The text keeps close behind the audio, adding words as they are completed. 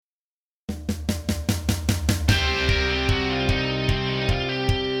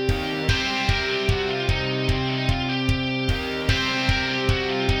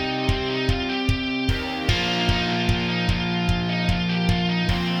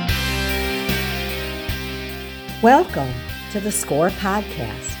Welcome to the SCORE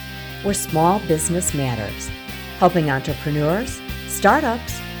podcast, where small business matters, helping entrepreneurs,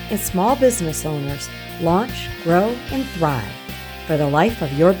 startups, and small business owners launch, grow, and thrive for the life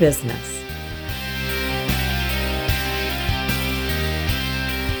of your business.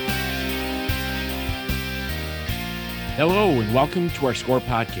 Hello, and welcome to our SCORE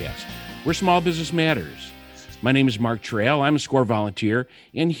podcast, where small business matters. My name is Mark Trail. I'm a SCORE volunteer,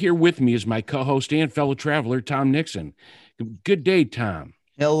 and here with me is my co-host and fellow traveler, Tom Nixon. Good day, Tom.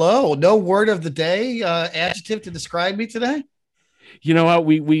 Hello. No word of the day, adjective to describe me today? You know what?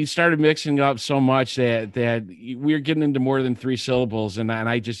 We started mixing up so much that we're getting into more than 3 syllables, and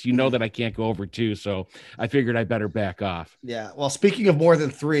I just, that I can't go over 2, so I figured I better back off. Yeah. Well, speaking of more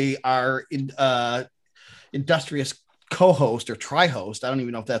than 3, our industrious co-host or tri-host, I don't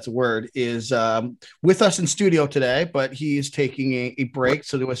even know if that's a word, is with us in studio today, but he is taking a break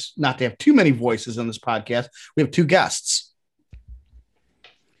so to us not to have too many voices on this podcast. We have 2 guests.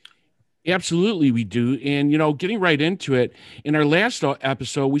 Absolutely, we do. And, getting right into it, in our last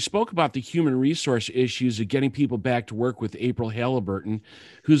episode, we spoke about the human resource issues of getting people back to work with April Halliburton,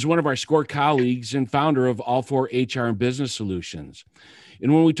 who's one of our SCORE colleagues and founder of All 4 HR and Business Solutions.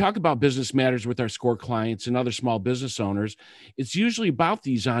 And when we talk about business matters with our SCORE clients and other small business owners, it's usually about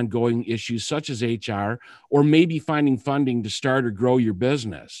these ongoing issues such as HR or maybe finding funding to start or grow your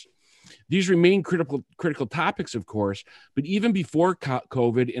business. These remain critical topics, of course, but even before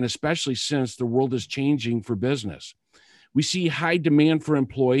COVID, and especially since, the world is changing for business. We see high demand for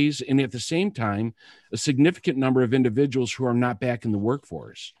employees and at the same time, a significant number of individuals who are not back in the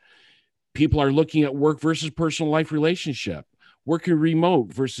workforce. People are looking at work versus personal life relationship, working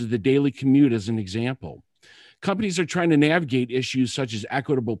remote versus the daily commute as an example. Companies are trying to navigate issues such as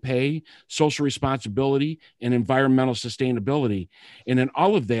equitable pay, social responsibility, and environmental sustainability. And in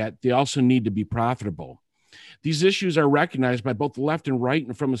all of that, they also need to be profitable. These issues are recognized by both the left and right,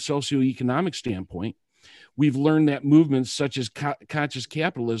 and from a socioeconomic standpoint, we've learned that movements such as conscious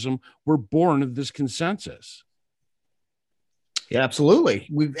capitalism were born of this consensus. Yeah, absolutely.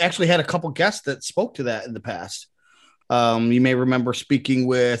 We've actually had a couple guests that spoke to that in the past. You may remember speaking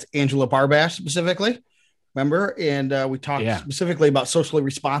with Angela Barbash specifically. Remember? And we talked specifically about socially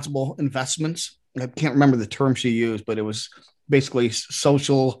responsible investments. I can't remember the term she used, but it was basically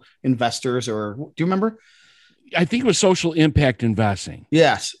social investors, or do you remember? I think it was social impact investing.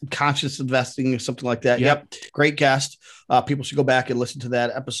 Yes. Conscious investing or something like that. Yep. Great guest. People should go back and listen to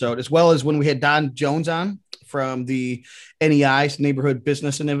that episode, as well as when we had Don Jones on from the NEI's Neighborhood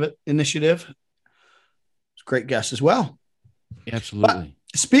Business Initiative. Great guest as well. Absolutely.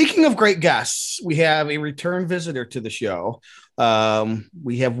 But speaking of great guests, we have a return visitor to the show.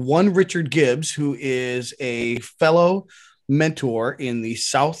 We have one Richard Gibbs, who is a fellow mentor in the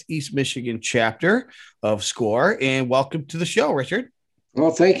Southeast Michigan chapter of SCORE. And welcome to the show, Richard.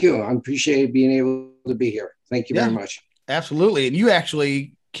 Well, thank you. I appreciate being able to be here. Thank you very much. Absolutely. And you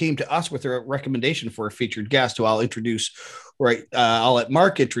actually came to us with a recommendation for a featured guest who I'll introduce. Right. I'll let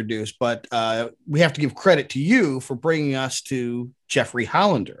Mark introduce, but we have to give credit to you for bringing us to Jeffrey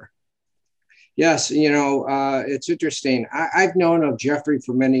Hollander. Yes. It's interesting. I've known of Jeffrey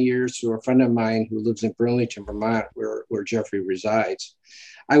for many years through a friend of mine who lives in Burlington, Vermont, where Jeffrey resides.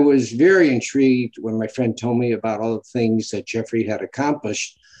 I was very intrigued when my friend told me about all the things that Jeffrey had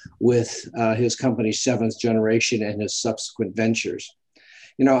accomplished with his company, Seventh Generation, and his subsequent ventures.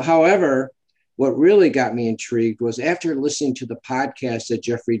 However, what really got me intrigued was after listening to the podcast that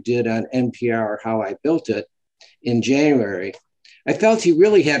Jeffrey did on NPR, How I Built It, in January, I felt he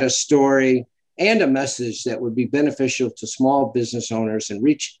really had a story and a message that would be beneficial to small business owners,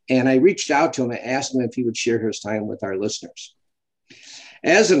 and I reached out to him and asked him if he would share his time with our listeners.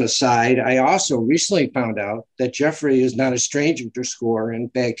 As an aside, I also recently found out that Jeffrey is not a stranger to SCORE. In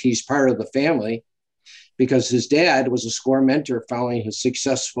fact, he's part of the family, because his dad was a SCORE mentor following his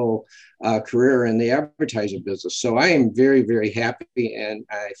successful career in the advertising business. So I am very, very happy, and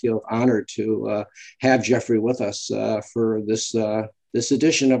I feel honored to have Jeffrey with us for this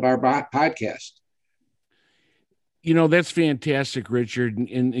edition of our podcast. That's fantastic, Richard.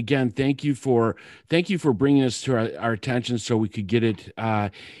 And again, thank you for bringing us to our attention so we could get it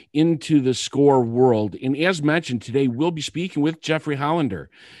into the SCORE world. And as mentioned, today we'll be speaking with Jeffrey Hollander.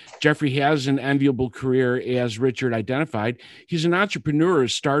 Jeffrey has an enviable career, as Richard identified. He's an entrepreneur who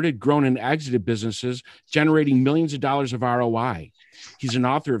started, grown, and exited businesses, generating millions of dollars of ROI. He's an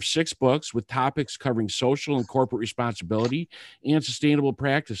author of 6 books with topics covering social and corporate responsibility and sustainable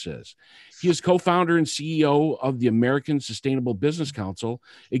practices. He is co-founder and CEO of the American Sustainable Business Council,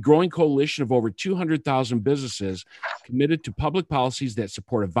 a growing coalition of over 200,000 businesses committed to public policies that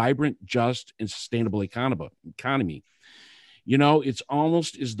support a vibrant, just, and sustainable economy. You know, it's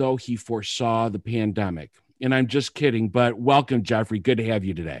almost as though he foresaw the pandemic. And I'm just kidding, but welcome, Jeffrey. Good to have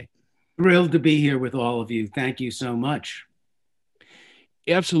you today. Thrilled to be here with all of you. Thank you so much.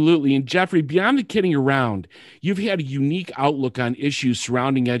 Absolutely. And Jeffrey, beyond the kidding around, you've had a unique outlook on issues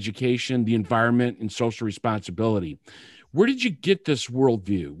surrounding education, the environment, and social responsibility. Where did you get this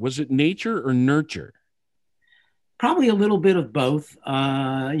worldview? Was it nature or nurture? Probably a little bit of both.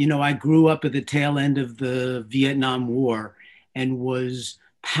 I grew up at the tail end of the Vietnam War and was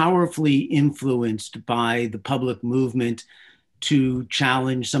powerfully influenced by the public movement to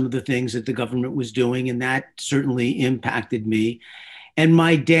challenge some of the things that the government was doing, and that certainly impacted me. And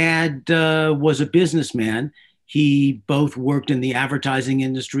my dad was a businessman. He both worked in the advertising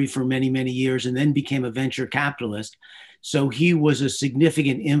industry for many, many years and then became a venture capitalist. So he was a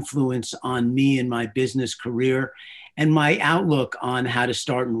significant influence on me in my business career and my outlook on how to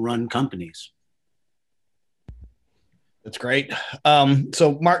start and run companies. That's great.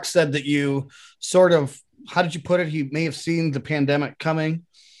 So Mark said that you sort of, how did you put it? He may have seen the pandemic coming.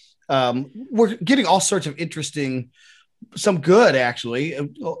 We're getting all sorts of interesting, some good, actually,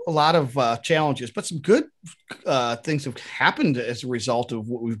 a lot of challenges, but some good things have happened as a result of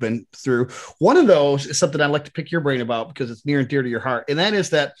what we've been through. One of those is something I'd like to pick your brain about because it's near and dear to your heart. And that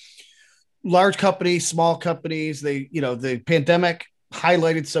is that large companies, small companies, the pandemic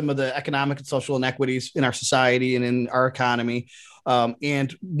highlighted some of the economic and social inequities in our society and in our economy.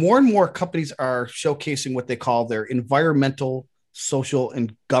 And more companies are showcasing what they call their environmental, social,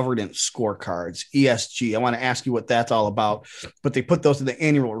 and governance scorecards, ESG. I want to ask you what that's all about, but they put those in the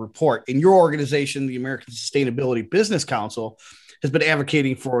annual report. And your organization, the American Sustainability Business Council, has been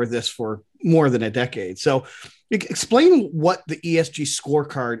advocating for this for more than a decade. So explain what the ESG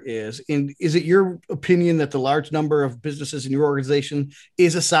scorecard is. And is it your opinion that the large number of businesses in your organization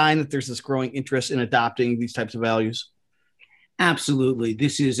is a sign that there's this growing interest in adopting these types of values? Absolutely.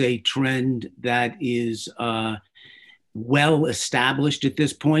 This is a trend that is well established at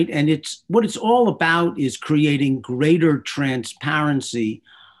this point. And what it's all about is creating greater transparency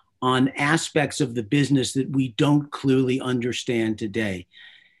on aspects of the business that we don't clearly understand today.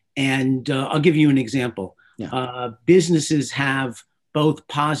 And I'll give you an example. Yeah. Businesses have both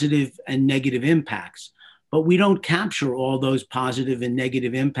positive and negative impacts, but we don't capture all those positive and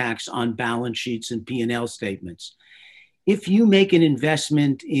negative impacts on balance sheets and P&L statements. If you make an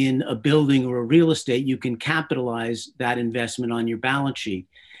investment in a building or a real estate, you can capitalize that investment on your balance sheet.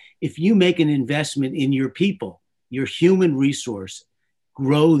 If you make an investment in your people, your human resource,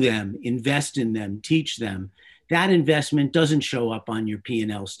 grow them, invest in them, teach them, that investment doesn't show up on your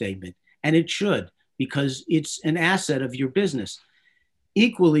P&L statement. And it should, because it's an asset of your business.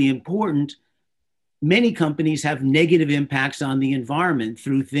 Equally important, many companies have negative impacts on the environment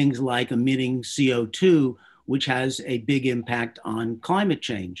through things like emitting CO2, which has a big impact on climate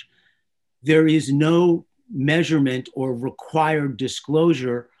change. There is no measurement or required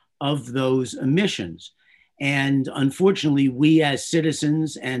disclosure of those emissions. And unfortunately, we as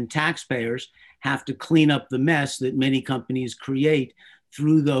citizens and taxpayers have to clean up the mess that many companies create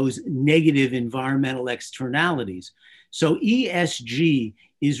through those negative environmental externalities. So ESG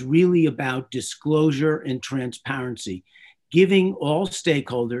is really about disclosure and transparency, giving all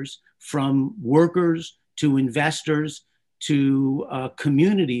stakeholders, from workers to investors to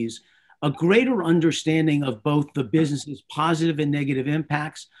communities, a greater understanding of both the business's positive and negative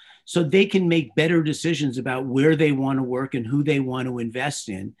impacts, so they can make better decisions about where they want to work and who they want to invest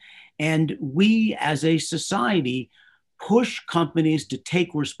in. And we as a society push companies to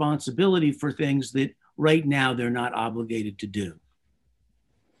take responsibility for things that right now they're not obligated to do.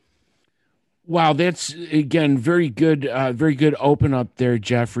 Wow, that's, again, very good open up there,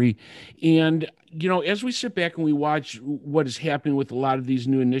 Jeffrey. And as we sit back and we watch what is happening with a lot of these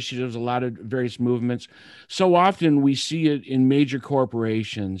new initiatives, a lot of various movements, so often we see it in major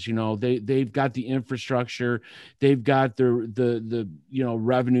corporations. They've got the infrastructure, they've got the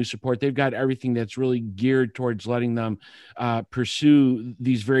revenue support, they've got everything that's really geared towards letting them pursue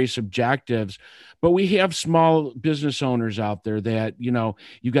these various objectives. But we have small business owners out there that,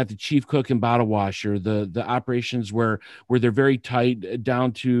 you've got the chief cook and bottle washer, the operations where they're very tight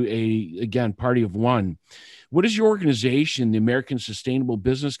down to a party of one. What is your organization, the American Sustainable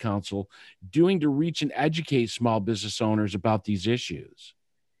Business Council, doing to reach and educate small business owners about these issues?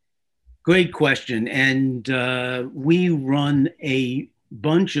 Great question. And we run a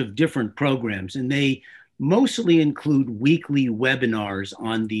bunch of different programs, and they mostly include weekly webinars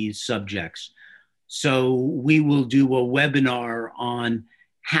on these subjects. So we will do a webinar on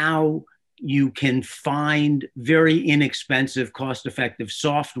how you can find very inexpensive, cost-effective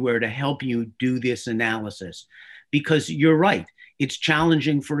software to help you do this analysis. Because you're right, it's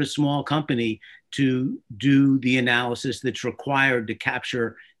challenging for a small company to do the analysis that's required to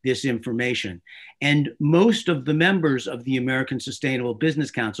capture this information. And most of the members of the American Sustainable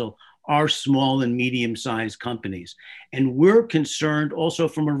Business Council are small and medium-sized companies. And we're concerned also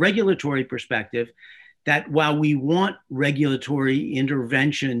from a regulatory perspective that while we want regulatory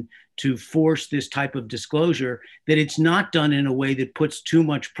intervention to force this type of disclosure, that it's not done in a way that puts too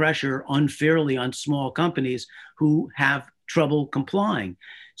much pressure unfairly on small companies who have trouble complying.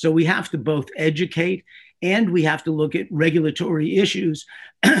 So we have to both educate and we have to look at regulatory issues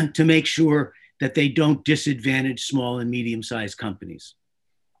to make sure that they don't disadvantage small and medium-sized companies.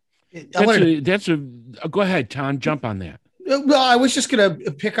 Go ahead, Tom, jump on that. Well, I was just going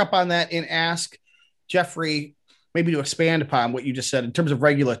to pick up on that and ask Jeffrey maybe to expand upon what you just said in terms of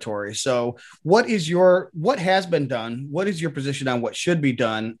regulatory. So what has been done? What is your position on what should be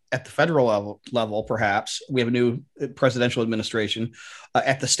done at the federal level, perhaps? We have a new presidential administration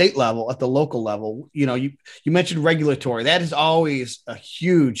at the state level, at the local level. You mentioned regulatory. That is always a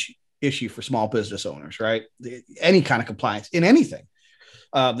huge issue for small business owners, right? Any kind of compliance in anything.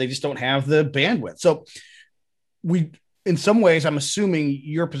 They just don't have the bandwidth. So in some ways, I'm assuming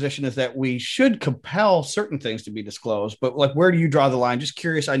your position is that we should compel certain things to be disclosed, but like, where do you draw the line? Just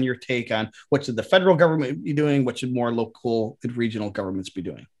curious on your take on what should the federal government be doing? What should more local and regional governments be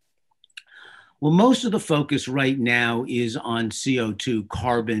doing? Well, most of the focus right now is on CO2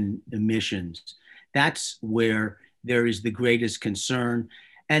 carbon emissions. That's where there is the greatest concern.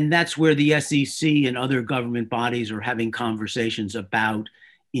 And that's where the SEC and other government bodies are having conversations about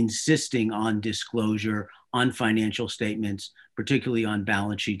insisting on disclosure on financial statements, particularly on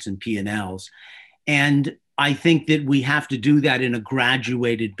balance sheets and P&Ls. And I think that we have to do that in a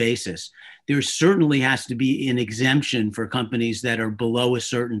graduated basis. There certainly has to be an exemption for companies that are below a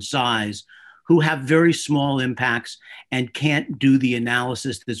certain size who have very small impacts and can't do the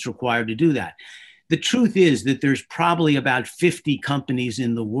analysis that's required to do that. The truth is that there's probably about 50 companies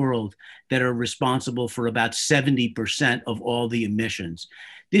in the world that are responsible for about 70% of all the emissions.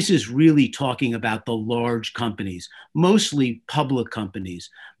 This is really talking about the large companies, mostly public companies.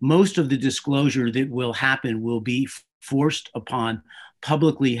 Most of the disclosure that will happen will be forced upon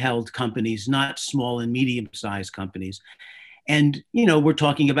publicly held companies, not small and medium-sized companies. And, we're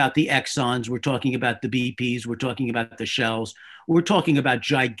talking about the Exxons, we're talking about the BPs, we're talking about the Shells, we're talking about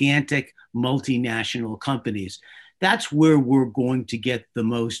gigantic multinational companies. That's where we're going to get the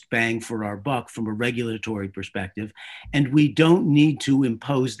most bang for our buck from a regulatory perspective. And we don't need to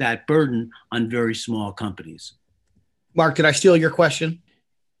impose that burden on very small companies. Mark, did I steal your question?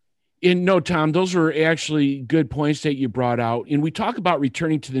 No, Tom, those are actually good points that you brought out. And we talk about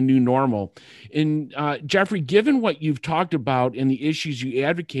returning to the new normal. And Jeffrey, given what you've talked about and the issues you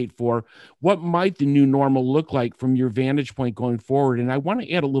advocate for, what might the new normal look like from your vantage point going forward? And I want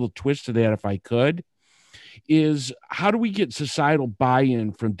to add a little twist to that, if I could, is how do we get societal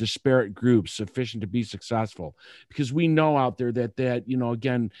buy-in from disparate groups sufficient to be successful? Because we know out there that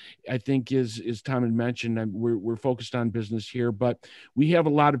again, I think as Tom had mentioned, we're focused on business here, but we have a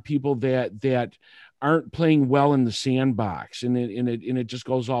lot of people that aren't playing well in the sandbox, and it just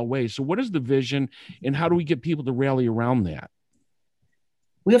goes all ways. So what is the vision, and how do we get people to rally around that?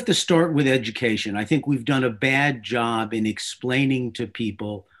 We have to start with education. I think we've done a bad job in explaining to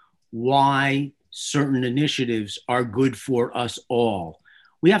people why certain initiatives are good for us all.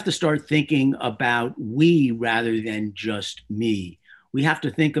 We have to start thinking about we rather than just me. We have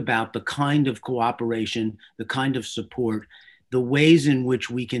to think about the kind of cooperation, the kind of support, the ways in which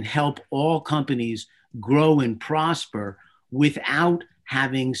we can help all companies grow and prosper without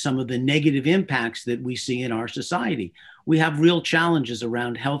having some of the negative impacts that we see in our society. We have real challenges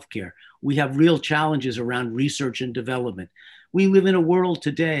around healthcare. We have real challenges around research and development. We live in a world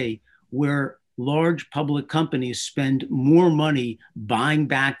today where large public companies spend more money buying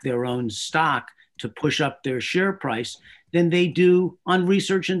back their own stock to push up their share price than they do on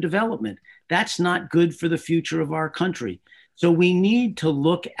research and development. That's not good for the future of our country. So we need to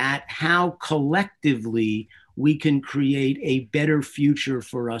look at how collectively we can create a better future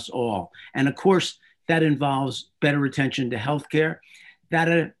for us all. And of course, that involves better attention to healthcare.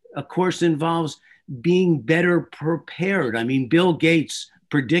 That, of course, involves being better prepared. I mean, Bill Gates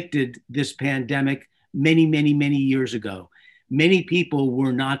predicted this pandemic many, many, many years ago. Many people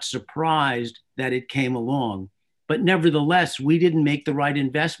were not surprised that it came along. But nevertheless, we didn't make the right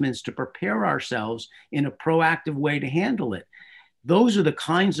investments to prepare ourselves in a proactive way to handle it. Those are the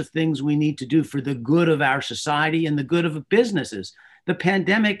kinds of things we need to do for the good of our society and the good of businesses. The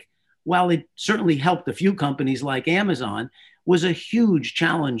pandemic, while it certainly helped a few companies like Amazon, was a huge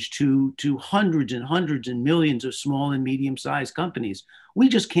challenge to hundreds and hundreds and millions of small and medium-sized companies. We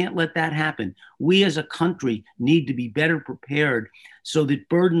just can't let that happen. We as a country need to be better prepared so that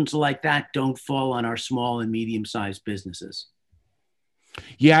burdens like that don't fall on our small and medium-sized businesses.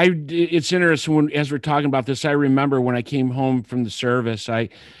 Yeah, it's interesting as we're talking about this. I remember when I came home from the service, I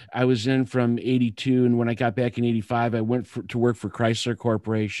was in from 82. And when I got back in 85, I went to work for Chrysler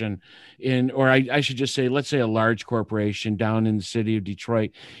Corporation I should just say, let's say a large corporation down in the city of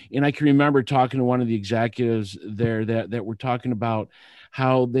Detroit. And I can remember talking to one of the executives there that were talking about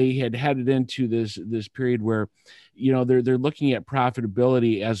how they had headed into this period where, they're looking at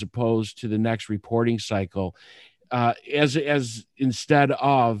profitability as opposed to the next reporting cycle. As instead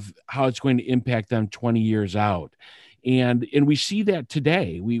of how it's going to impact them 20 years out. And we see that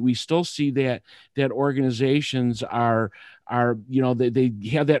today. We still see that organizations are they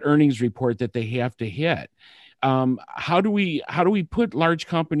have that earnings report that they have to hit. How do we put large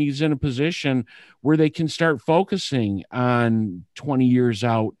companies in a position where they can start focusing on 20 years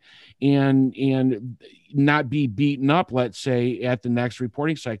out and not be beaten up, let's say, at the next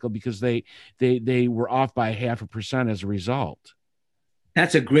reporting cycle because they were off by 0.5% as a result?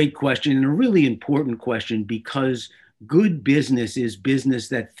 That's a great question and a really important question, because good business is business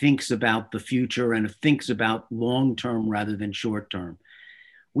that thinks about the future and thinks about long-term rather than short-term.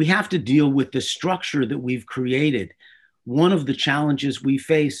 We have to deal with the structure that we've created. One of the challenges we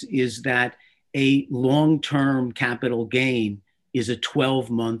face is that a long-term capital gain is a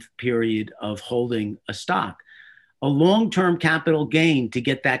 12-month period of holding a stock. A long-term capital gain to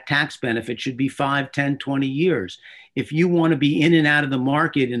get that tax benefit should be 5, 10, 20 years. If you want to be in and out of the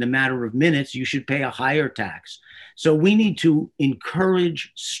market in a matter of minutes, you should pay a higher tax. So we need to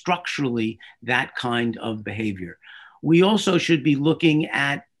encourage structurally that kind of behavior. We also should be looking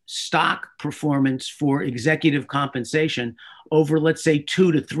at stock performance for executive compensation over, let's say,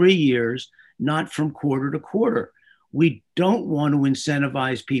 2 to 3 years, not from quarter to quarter. We don't want to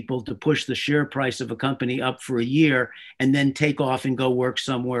incentivize people to push the share price of a company up for a year and then take off and go work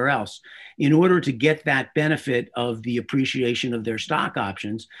somewhere else. In order to get that benefit of the appreciation of their stock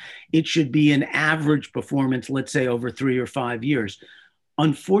options, it should be an average performance, let's say over 3 or 5 years.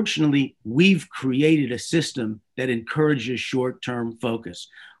 Unfortunately, we've created a system that encourages short-term focus.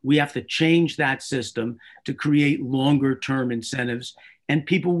 We have to change that system to create longer-term incentives, and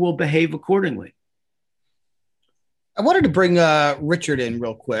people will behave accordingly. I wanted to bring Richard in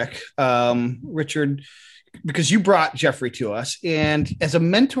real quick. Richard, because you brought Jeffrey to us, and as a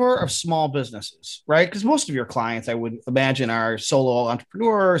mentor of small businesses, right? Because most of your clients, I would imagine, are solo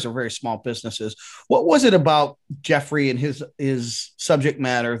entrepreneurs or very small businesses. What was it about Jeffrey and his subject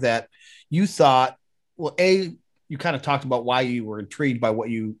matter that you thought, well, you kind of talked about why you were intrigued by what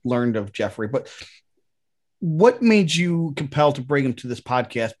you learned of Jeffrey, but what made you compelled to bring him to this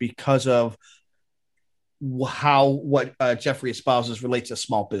podcast because of what Jeffrey espouses relates to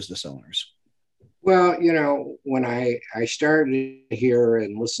small business owners? Well, when I started to hear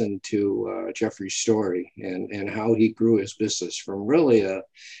and listen to Jeffrey's story and how he grew his business from really,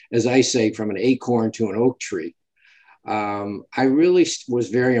 as I say, from an acorn to an oak tree, I really was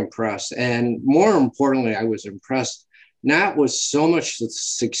very impressed. And more importantly, I was impressed not with so much the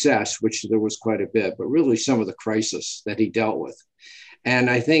success, which there was quite a bit, but really some of the crisis that he dealt with. And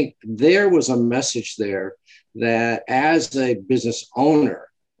I think there was a message there that as a business owner,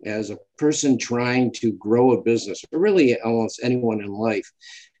 as a person trying to grow a business, or really almost anyone in life,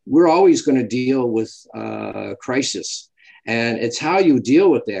 we're always going to deal with crisis. And it's how you deal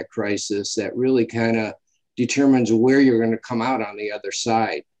with that crisis that really kind of determines where you're going to come out on the other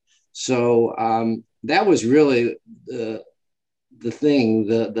side. So that was really the thing,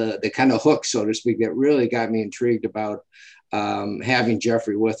 the kind of hook, so to speak, that really got me intrigued about having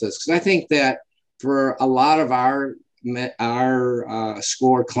Jeffrey with us. Because I think that for a lot of our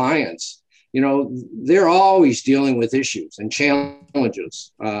SCORE clients, they're always dealing with issues and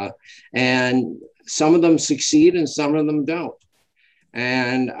challenges. And some of them succeed and some of them don't.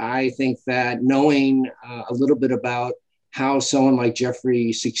 And I think that knowing a little bit about how someone like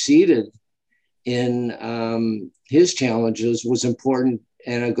Jeffrey succeeded in his challenges was important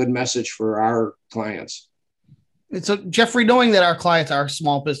and a good message for our clients. And so, Jeffrey, knowing that our clients are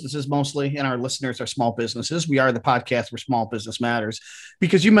small businesses mostly, and our listeners are small businesses, we are the podcast where small business matters,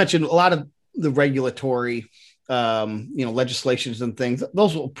 because you mentioned a lot of the regulatory legislations and things,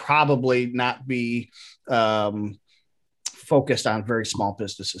 those will probably not be focused on very small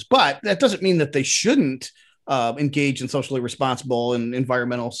businesses. But that doesn't mean that they shouldn't engage in socially responsible and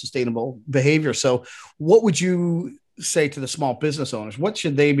environmental sustainable behavior. So what would you say to the small business owners? What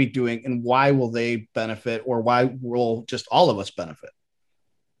should they be doing, and why will they benefit, or why will just all of us benefit?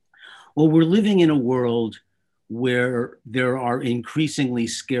 Well, we're living in a world where there are increasingly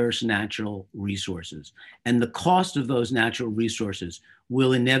scarce natural resources, and the cost of those natural resources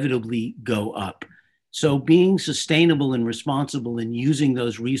will inevitably go up. So being sustainable and responsible in using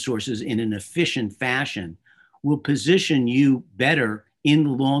those resources in an efficient fashion will position you better in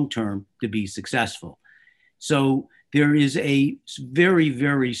the long term to be successful. So there is a very,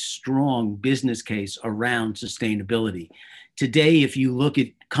 very strong business case around sustainability. Today, if you look at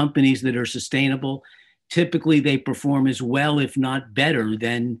companies that are sustainable, typically they perform as well, if not better,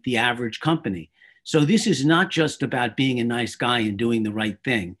 than the average company. So this is not just about being a nice guy and doing the right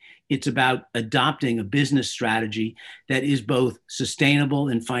thing. It's about adopting a business strategy that is both sustainable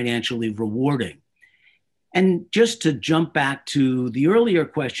and financially rewarding. And just to jump back to the earlier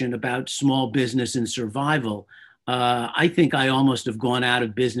question about small business and survival, I think I almost have gone out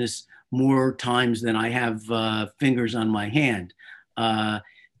of business more times than I have fingers on my hand.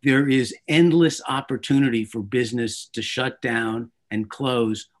 There is endless opportunity for business to shut down and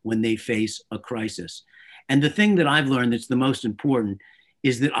close when they face a crisis. And the thing that I've learned that's the most important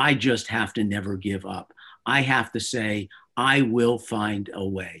is that I just have to never give up. I have to say, I will find a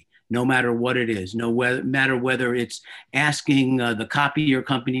way, no matter what it is, no matter whether it's asking the copier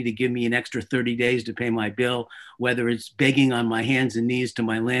company to give me an extra 30 days to pay my bill, whether it's begging on my hands and knees to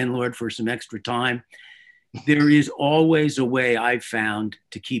my landlord for some extra time. There is always a way, I've found,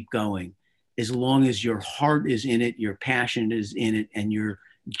 to keep going, as long as your heart is in it, your passion is in it, and you're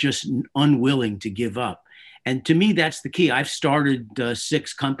just unwilling to give up. And to me, that's the key. I've started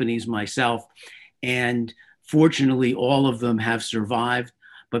 6 companies myself, and fortunately, all of them have survived.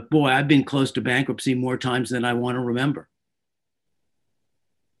 But boy, I've been close to bankruptcy more times than I want to remember.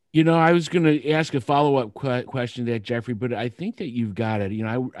 I was going to ask a follow-up question to that, Jeffrey, but I think that you've got it.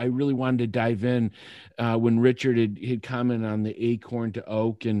 I really wanted to dive in when Richard had commented on the acorn to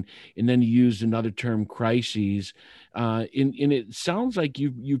oak, and then he used another term, crises. And it sounds like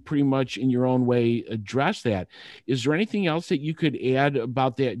you pretty much in your own way addressed that. Is there anything else that you could add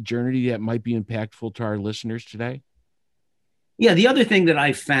about that journey that might be impactful to our listeners today? Yeah, the other thing that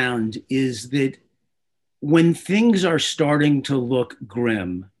I found is that when things are starting to look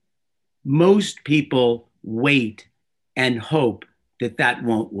grim, most people wait and hope that that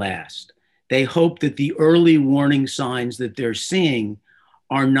won't last. They hope that the early warning signs that they're seeing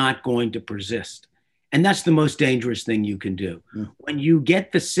are not going to persist. And that's the most dangerous thing you can do. When you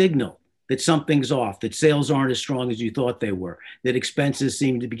get the signal that something's off, that sales aren't as strong as you thought they were, that expenses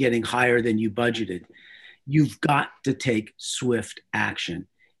seem to be getting higher than you budgeted, you've got to take swift action.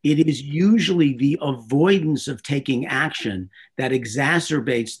 It is usually the avoidance of taking action that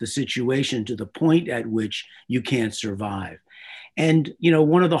exacerbates the situation to the point at which you can't survive. And,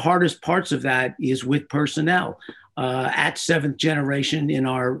 one of the hardest parts of that is with personnel. At Seventh Generation, in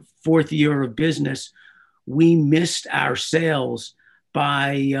our 4th year of business, we missed our sales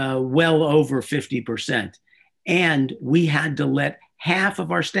by well over 50%. And we had to let half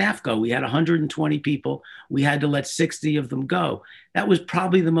of our staff go. We had 120 people. We had to let 60 of them go. That was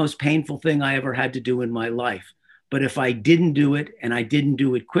probably the most painful thing I ever had to do in my life. But if I didn't do it, and I didn't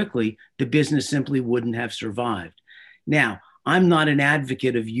do it quickly, the business simply wouldn't have survived. Now, I'm not an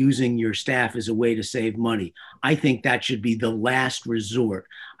advocate of using your staff as a way to save money. I think that should be the last resort.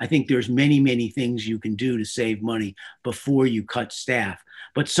 I think there's many, many things you can do to save money before you cut staff.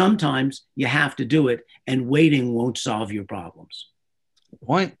 But sometimes you have to do it, and waiting won't solve your problems.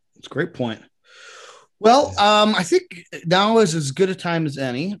 Point. It's a great point. Well, I think now is as good a time as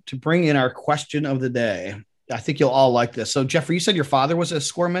any to bring in our question of the day. I think you'll all like this. So, Jeffrey, you said your father was a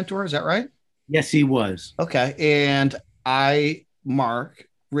SCORE mentor. Is that right? Yes, he was. Okay. And Mark,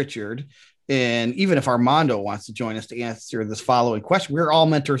 Richard, and even if Armando wants to join us to answer this following question, we're all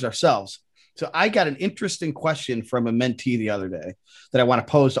mentors ourselves. So I got an interesting question from a mentee the other day that I want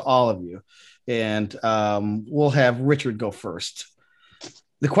to pose to all of you. And we'll have Richard go first.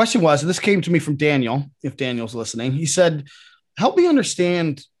 The question was, and this came to me from Daniel, if Daniel's listening, he said, help me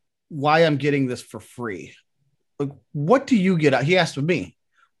understand why I'm getting this for free. Like, what do you get out? He asked me,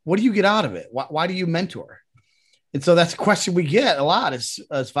 what do you get out of it? Why do you mentor? And so that's a question we get a lot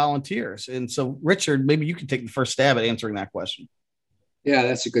as volunteers. And so, Richard, maybe you can take the first stab at answering that question. Yeah,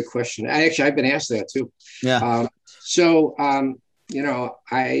 that's a good question. I've been asked that too. Yeah.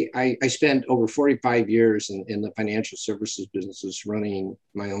 I spent over 45 years in the financial services businesses running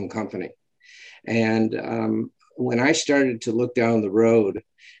my own company. And when I started to look down the road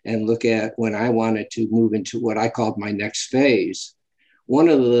and look at when I wanted to move into what I called my next phase, one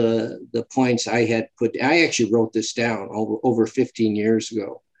of the points I actually wrote this down over 15 years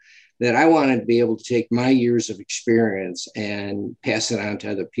ago, that I wanted to be able to take my years of experience and pass it on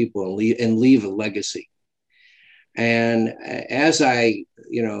to other people and leave a legacy. And as I,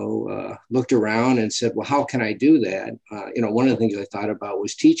 looked around and said, well, how can I do that? One of the things I thought about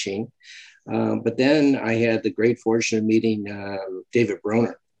was teaching. But then I had the great fortune of meeting David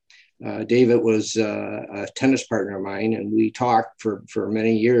Broner. David was a tennis partner of mine, and we talked for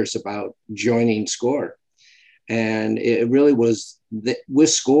many years about joining SCORE. And it really was with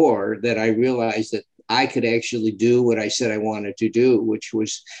SCORE that I realized that I could actually do what I said I wanted to do, which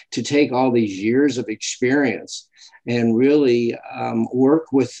was to take all these years of experience and really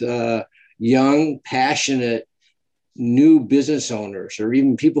work with young, passionate, new business owners, or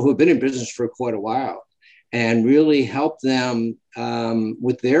even people who have been in business for quite a while, and really help them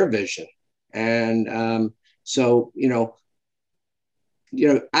with their vision. And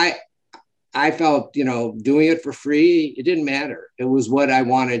I felt, doing it for free, it didn't matter. It was what I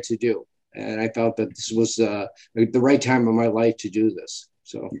wanted to do. And I felt that this was the right time of my life to do this.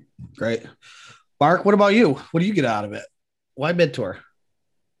 So great. Mark, what about you? What do you get out of it? Why mentor?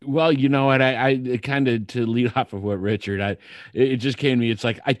 Well, you know what, I kind of, to lead off of what Richard, it just came to me. It's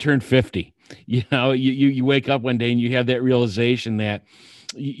like I turned 50. You wake up one day and you have that realization that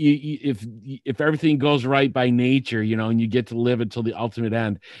if everything goes right by nature, and you get to live until the ultimate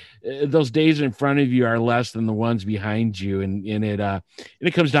end, those days in front of you are less than the ones behind you, and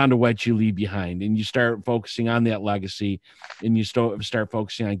it comes down to what you leave behind, and you start focusing on that legacy, and you start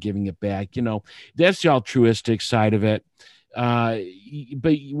focusing on giving it back. That's the altruistic side of it.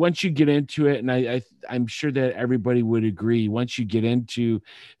 But once you get into it, and I'm sure that everybody would agree, once you get into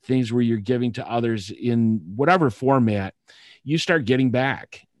things where you're giving to others in whatever format, you start getting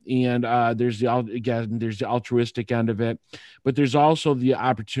back. And there's the altruistic end of it, but there's also the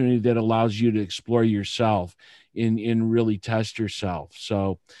opportunity that allows you to explore yourself and really test yourself.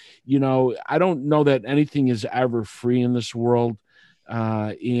 So, I don't know that anything is ever free in this world.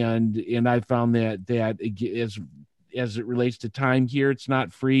 And I found that as it relates to time here, it's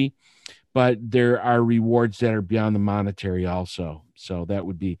not free, but there are rewards that are beyond the monetary also. So that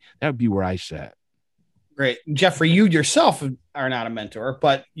would be where I sit. Great. Jeffrey, you yourself are not a mentor,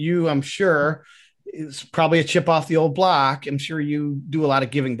 but you, I'm sure, is probably a chip off the old block. I'm sure you do a lot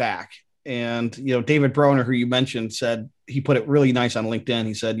of giving back. And, David Broner, who you mentioned, said, he put it really nice on LinkedIn.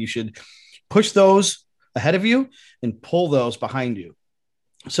 He said, you should push those ahead of you and pull those behind you.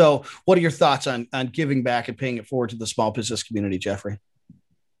 So what are your thoughts on giving back and paying it forward to the small business community, Jeffrey?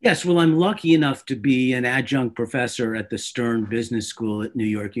 Yes, well, I'm lucky enough to be an adjunct professor at the Stern Business School at New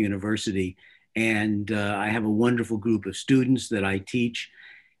York University. And I have a wonderful group of students that I teach.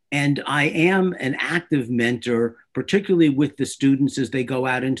 And I am an active mentor, particularly with the students as they go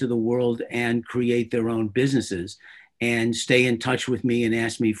out into the world and create their own businesses and stay in touch with me and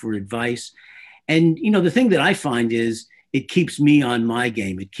ask me for advice. And, the thing that I find is it keeps me on my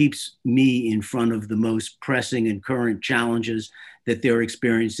game. It keeps me in front of the most pressing and current challenges that they're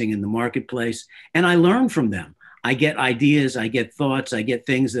experiencing in the marketplace. And I learn from them. I get ideas, I get thoughts, I get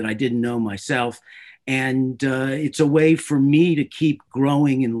things that I didn't know myself. And it's a way for me to keep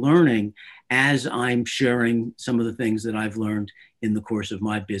growing and learning as I'm sharing some of the things that I've learned in the course of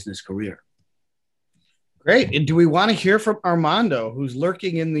my business career. Great. And do we want to hear from Armando, who's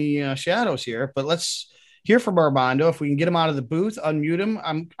lurking in the shadows here? But let's hear from Armando. If we can get him out of the booth, unmute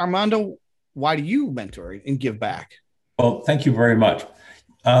him. Armando, why do you mentor and give back? Well, thank you very much.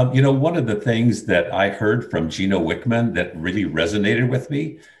 One of the things that I heard from Gino Wickman that really resonated with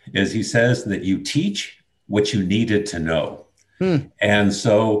me is he says that you teach what you needed to know. And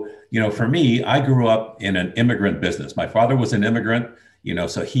so, for me, I grew up in an immigrant business. My father was an immigrant,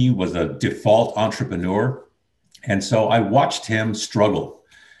 so he was a default entrepreneur. And so I watched him struggle.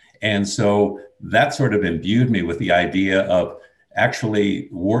 And so that sort of imbued me with the idea of actually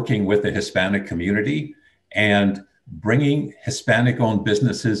working with the Hispanic community and bringing Hispanic-owned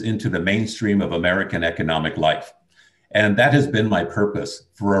businesses into the mainstream of American economic life. And that has been my purpose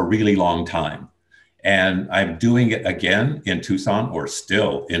for a really long time. And I'm doing it again in Tucson, or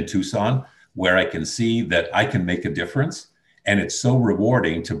still in Tucson, where I can see that I can make a difference. And it's so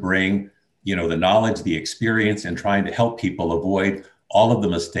rewarding to bring, the knowledge, the experience, and trying to help people avoid all of the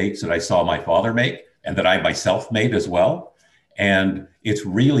mistakes that I saw my father make and that I myself made as well. And it's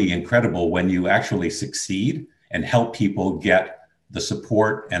really incredible when you actually succeed and help people get the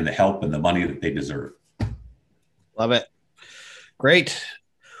support and the help and the money that they deserve. Love it. Great.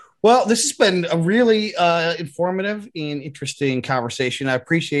 Well, this has been a really informative and interesting conversation. I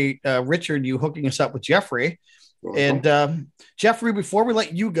appreciate, Richard, you hooking us up with Jeffrey. And Jeffrey, before we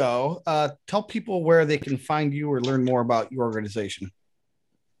let you go, tell people where they can find you or learn more about your organization.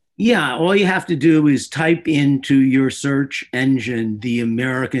 Yeah, all you have to do is type into your search engine the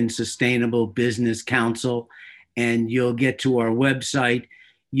American Sustainable Business Council, and you'll get to our website.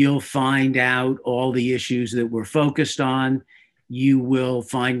 You'll find out all the issues that we're focused on. You will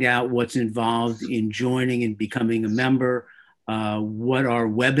find out what's involved in joining and becoming a member, what our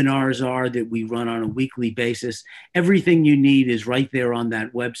webinars are that we run on a weekly basis. Everything you need is right there on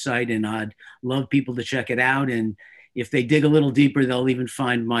that website, and I'd love people to check it out. And if they dig a little deeper, they'll even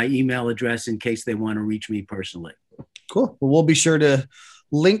find my email address in case they want to reach me personally. Cool. Well, we'll be sure to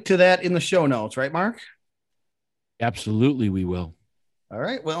link to that in the show notes, right, Mark? Absolutely, we will. All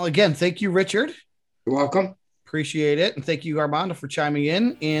right. Well, again, thank you, Richard. You're welcome. Appreciate it. And thank you, Armando, for chiming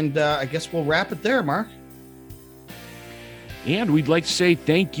in. And I guess we'll wrap it there, Mark. And we'd like to say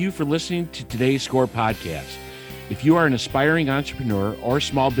thank you for listening to today's SCORE podcast. If you are an aspiring entrepreneur or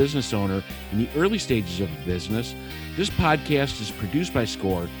small business owner in the early stages of a business, this podcast is produced by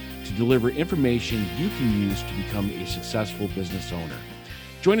SCORE to deliver information you can use to become a successful business owner.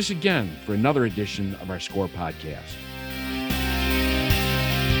 Join us again for another edition of our SCORE podcast.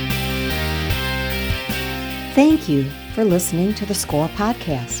 Thank you for listening to the SCORE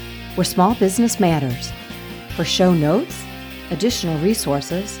podcast, where small business matters. For show notes, additional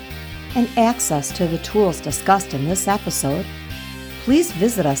resources, and access to the tools discussed in this episode, please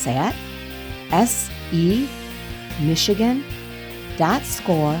visit us at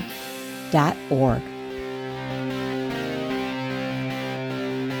semichigan.score.org.